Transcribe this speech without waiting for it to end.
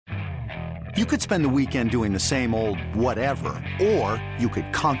You could spend the weekend doing the same old whatever, or you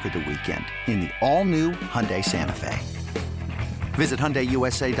could conquer the weekend in the all-new Hyundai Santa Fe. Visit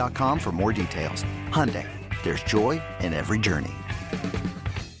HyundaiUSA.com for more details. Hyundai, there's joy in every journey.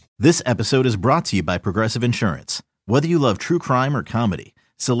 This episode is brought to you by Progressive Insurance. Whether you love true crime or comedy,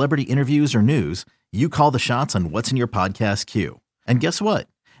 celebrity interviews or news, you call the shots on what's in your podcast queue. And guess what?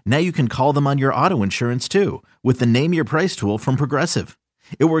 Now you can call them on your auto insurance too with the Name Your Price tool from Progressive.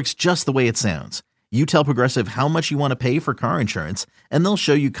 It works just the way it sounds. You tell Progressive how much you want to pay for car insurance, and they'll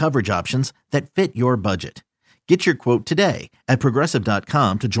show you coverage options that fit your budget. Get your quote today at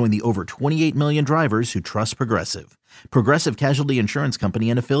Progressive.com to join the over 28 million drivers who trust Progressive. Progressive Casualty Insurance Company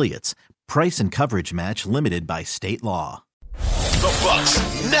and Affiliates. Price and coverage match limited by state law. The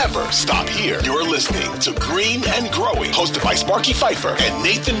Bucks never stop here. You're listening to Green and Growing, hosted by Sparky Pfeiffer and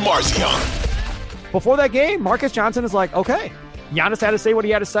Nathan Marzion. Before that game, Marcus Johnson is like, okay. Giannis had to say what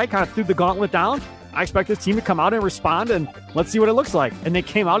he had to say, kind of threw the gauntlet down. I expect this team to come out and respond, and let's see what it looks like. And they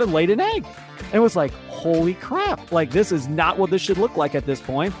came out and laid an egg. And it was like, holy crap. Like, this is not what this should look like at this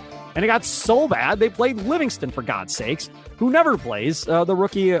point. And it got so bad, they played Livingston, for God's sakes, who never plays, the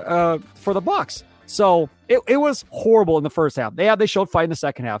rookie for the Bucks. So it was horrible in the first half. They showed fight in the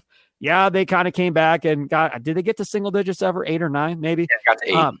second half. Yeah, they kind of came back and did they get to single digits ever? 8 or 9, maybe? Yeah, got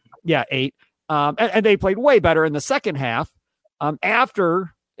to 8. 8. And they played way better in the second half.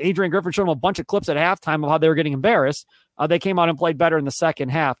 After Adrian Griffin showed them a bunch of clips at halftime of how they were getting embarrassed, they came out and played better in the second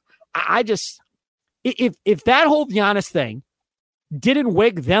half. I just, if that whole Giannis thing didn't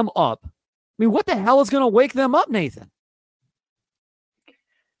wake them up, I mean, what the hell is going to wake them up, Nathan?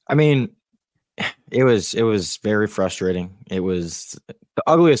 I mean, it was very frustrating. It was the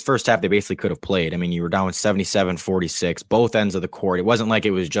ugliest first half they basically could have played. I mean, you were down 77-46, both ends of the court. It wasn't like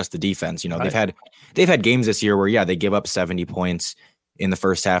it was just the defense. You know, right. They've had games this year where, yeah, they give up 70 points in the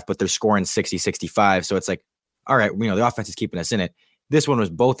first half, but they're scoring 60, 65. So it's like, all right, you know, the offense is keeping us in it. This one was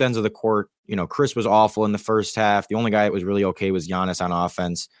both ends of the court. You know, Chris was awful in the first half. The only guy that was really okay was Giannis on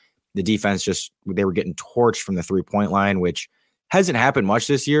offense. The defense they were getting torched from the 3-point line, which hasn't happened much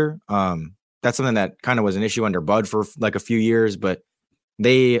this year. That's something that kind of was an issue under Bud for like a few years, but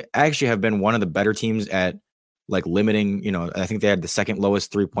they actually have been one of the better teams at like limiting, you know, I think they had the second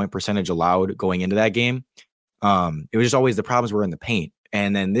lowest 3-point percentage allowed going into that game. It was just always the problems were in the paint.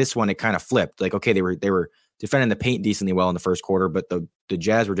 And then this one, it kind of flipped. Like, okay, they were defending the paint decently well in the first quarter, but the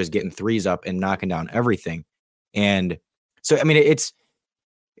Jazz were just getting threes up and knocking down everything. And so, I mean, it's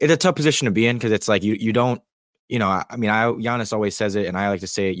a tough position to be in because it's like you don't, you know, I mean, Giannis always says it, and I like to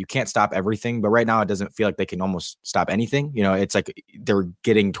say it, you can't stop everything, but right now it doesn't feel like they can almost stop anything. You know, it's like they're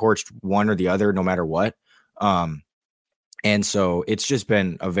getting torched one or the other, no matter what. And so it's just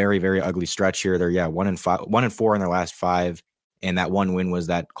been a very, very ugly stretch here. They're 1-4 in their last 5, and that one win was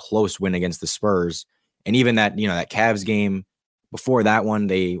that close win against the Spurs. And even that, you know, that Cavs game before that one,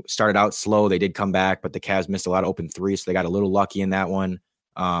 they started out slow. They did come back, but the Cavs missed a lot of open threes, so they got a little lucky in that one.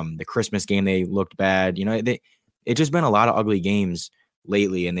 The Christmas game, they looked bad. You know, it's just been a lot of ugly games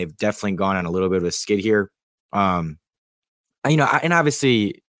lately, and they've definitely gone on a little bit of a skid here. And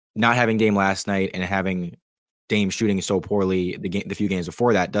obviously not having Dame last night and having Dame shooting so poorly the few games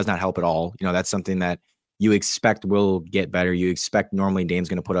before that does not help at all. You know, that's something that you expect will get better. You expect normally Dame's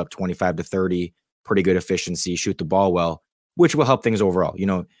going to put up 25 to 30, pretty good efficiency, shoot the ball well, which will help things overall. You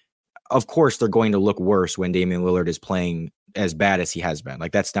know, of course they're going to look worse when Damian Lillard is playing as bad as he has been.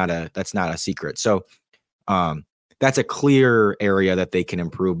 Like that's not a secret. So that's a clear area that they can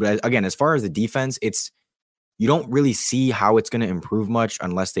improve. But again, as far as the defense, you don't really see how it's going to improve much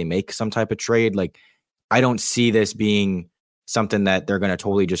unless they make some type of trade. Like, I don't see this being something that they're going to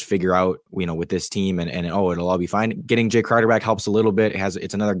totally just figure out, you know, with this team and it'll all be fine. Getting Jay Crowder back helps a little bit.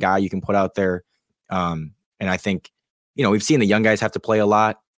 It's another guy you can put out there. And I think, you know, we've seen the young guys have to play a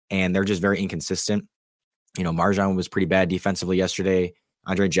lot and they're just very inconsistent. You know, Marjan was pretty bad defensively yesterday.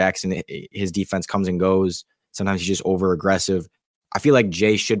 Andre Jackson, his defense comes and goes. Sometimes he's just over aggressive. I feel like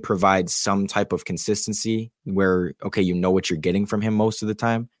Jay should provide some type of consistency where, okay, you know what you're getting from him most of the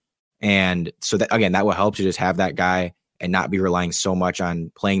time. And so that, again, that will help to just have that guy and not be relying so much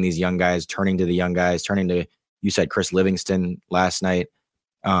on playing these young guys, turning to, you said Chris Livingston last night.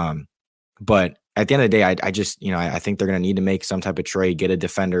 But at the end of the day, I think they're going to need to make some type of trade, get a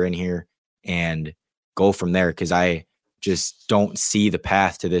defender in here and go from there. Cause I just don't see the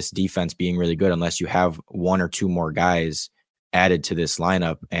path to this defense being really good unless you have one or two more guys added to this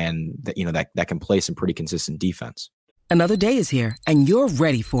lineup and that, you know, that can play some pretty consistent defense. Another day is here, and you're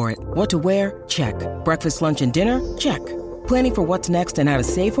ready for it. What to wear? Check. Breakfast, lunch, and dinner? Check. Planning for what's next and how to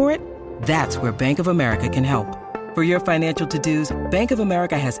save for it? That's where Bank of America can help. For your financial to-dos, Bank of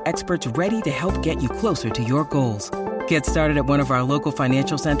America has experts ready to help get you closer to your goals. Get started at one of our local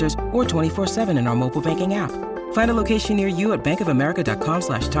financial centers or 24/7 in our mobile banking app. Find a location near you at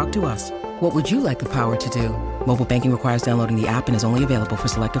bankofamerica.com/talktous. What would you like the power to do? Mobile banking requires downloading the app and is only available for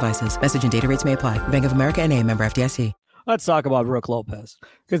select devices. Message and data rates may apply. Bank of America N.A., member FDIC. Let's talk about Brook Lopez,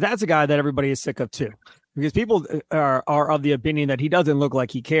 because that's a guy that everybody is sick of too. Because people are of the opinion that he doesn't look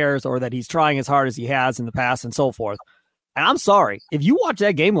like he cares, or that he's trying as hard as he has in the past and so forth. And I'm sorry, if you watch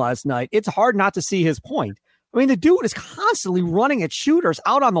that game last night, it's hard not to see his point. I mean, the dude is constantly running at shooters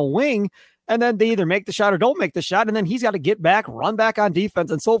out on the wing, and then they either make the shot or don't make the shot, and then he's got to get back, run back on defense,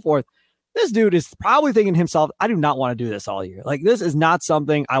 and so forth. This dude is probably thinking to himself, I do not want to do this all year. Like, this is not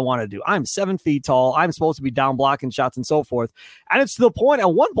something I want to do. I'm 7 feet tall. I'm supposed to be down blocking shots and so forth. And it's to the point,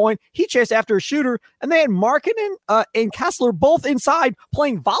 at one point, he chased after a shooter, and they had Markkanen and Kessler both inside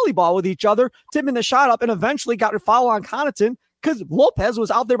playing volleyball with each other, tipping the shot up, and eventually got a foul on Connaughton because Lopez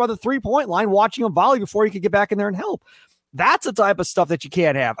was out there by the 3-point line watching him volley before he could get back in there and help. That's the type of stuff that you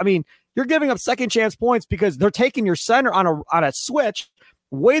can't have. I mean, you're giving up second chance points because they're taking your center on a switch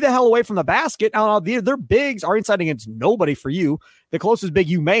way the hell away from the basket. Now, their bigs are inside against nobody for you. The closest big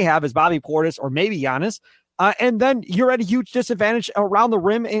you may have is Bobby Portis or maybe Giannis. And then you're at a huge disadvantage around the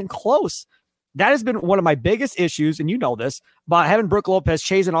rim and close. That has been one of my biggest issues, and you know this, about having Brook Lopez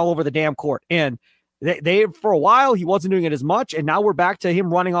chasing all over the damn court. And they for a while, he wasn't doing it as much, and now we're back to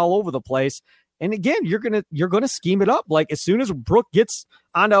him running all over the place. And again, you're gonna scheme it up. Like, as soon as Brook gets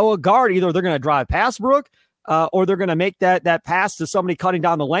onto a guard, either they're gonna drive past Brook, or they're going to make that pass to somebody cutting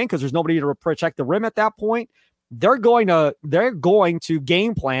down the lane because there's nobody to protect the rim at that point. They're going to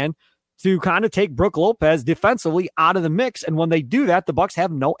game plan to kind of take Brook Lopez defensively out of the mix. And when they do that, the Bucks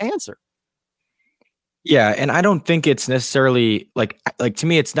have no answer. Yeah, and I don't think it's necessarily like to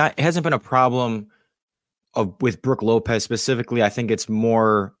me, it hasn't been a problem with Brook Lopez specifically. I think it's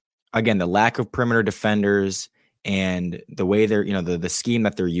more, again, the lack of perimeter defenders and the way they're, the scheme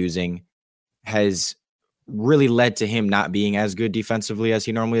that they're using has really led to him not being as good defensively as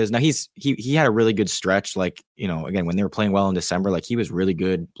he normally is. Now he had a really good stretch. Like, again, when they were playing well in December, like, he was really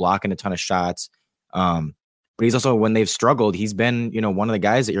good, blocking a ton of shots. But he's also, when they've struggled, he's been, one of the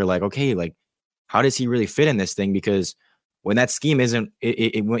guys that you're like, okay, like, how does he really fit in this thing? Because when that scheme isn't,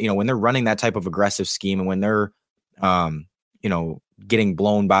 when they're running that type of aggressive scheme, and when they're, getting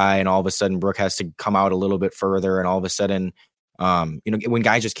blown by, and all of a sudden Brook has to come out a little bit further, and all of a sudden, when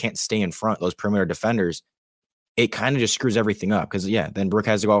guys just can't stay in front, those perimeter defenders, it kind of just screws everything up. Because then Brook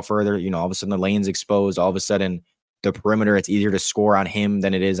has to go out further. All of a sudden the lane's exposed. All of a sudden the perimeter, it's easier to score on him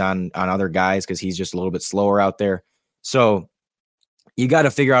than it is on other guys because he's just a little bit slower out there. So you got to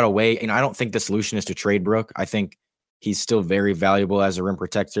figure out a way. I don't think the solution is to trade Brook. I think he's still very valuable as a rim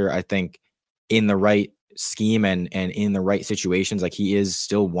protector. I think in the right scheme and in the right situations, like, he is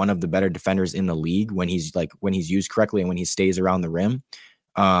still one of the better defenders in the league when he's used correctly and when he stays around the rim.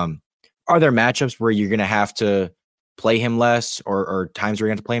 Are there matchups where you're going to have to play him less, or times where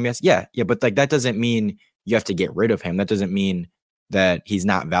you're going to play him less? Yeah. But like, that doesn't mean you have to get rid of him. That doesn't mean that he's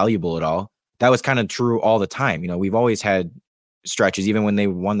not valuable at all. That was kind of true all the time. We've always had stretches, even when they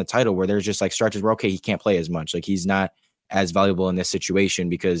won the title, where there's just like stretches where, okay, he can't play as much. Like, he's not as valuable in this situation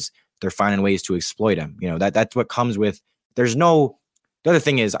because they're finding ways to exploit him. That's what comes with, the other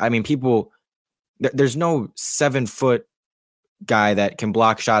thing is, there's no 7-foot guy that can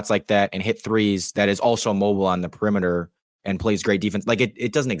block shots like that and hit threes that is also mobile on the perimeter and plays great defense. Like,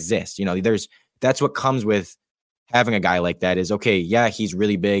 it doesn't exist. That's what comes with having a guy like that is, okay, yeah, he's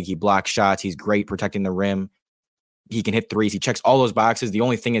really big. He blocks shots. He's great protecting the rim. He can hit threes. He checks all those boxes. The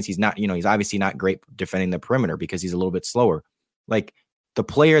only thing is he's not, he's obviously not great defending the perimeter because he's a little bit slower. Like, the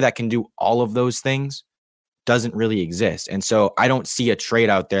player that can do all of those things doesn't really exist. And so I don't see a trade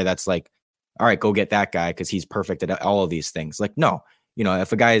out there that's like, all right, go get that guy because he's perfect at all of these things. Like, no,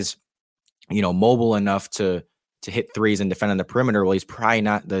 if a guy's, mobile enough to hit threes and defend on the perimeter, well, he's probably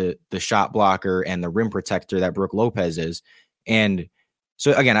not the shot blocker and the rim protector that Brook Lopez is. And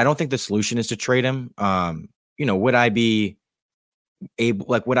so, again, I don't think the solution is to trade him. Would I be able,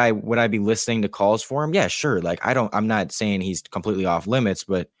 like, would I be listening to calls for him? Yeah, sure. Like, I'm not saying he's completely off limits,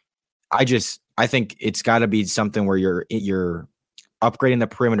 but I think it's got to be something where you're upgrading the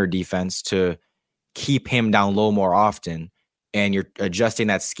perimeter defense to keep him down low more often, and you're adjusting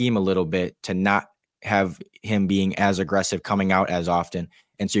that scheme a little bit to not have him being as aggressive coming out as often.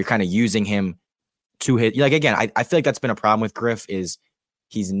 And so you're kind of using him to hit. Like, again, I feel like that's been a problem with Griff is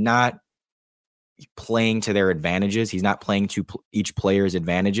he's not playing to their advantages. He's not playing to each player's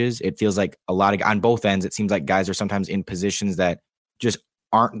advantages. It feels like on both ends, it seems like guys are sometimes in positions that just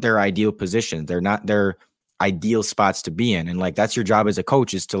aren't their ideal positions. They're ideal spots to be in. And like, that's your job as a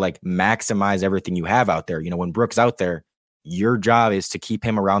coach, is to like maximize everything you have out there. You know, when Brooks out there, your job is to keep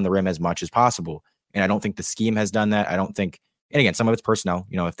him around the rim as much as possible. And I don't think the scheme has done that. I don't think, and again, some of it's personnel,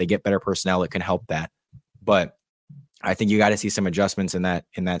 you know, if they get better personnel, it can help that. But I think you got to see some adjustments in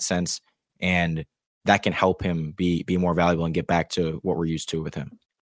that sense. And that can help him be more valuable and get back to what we're used to with him.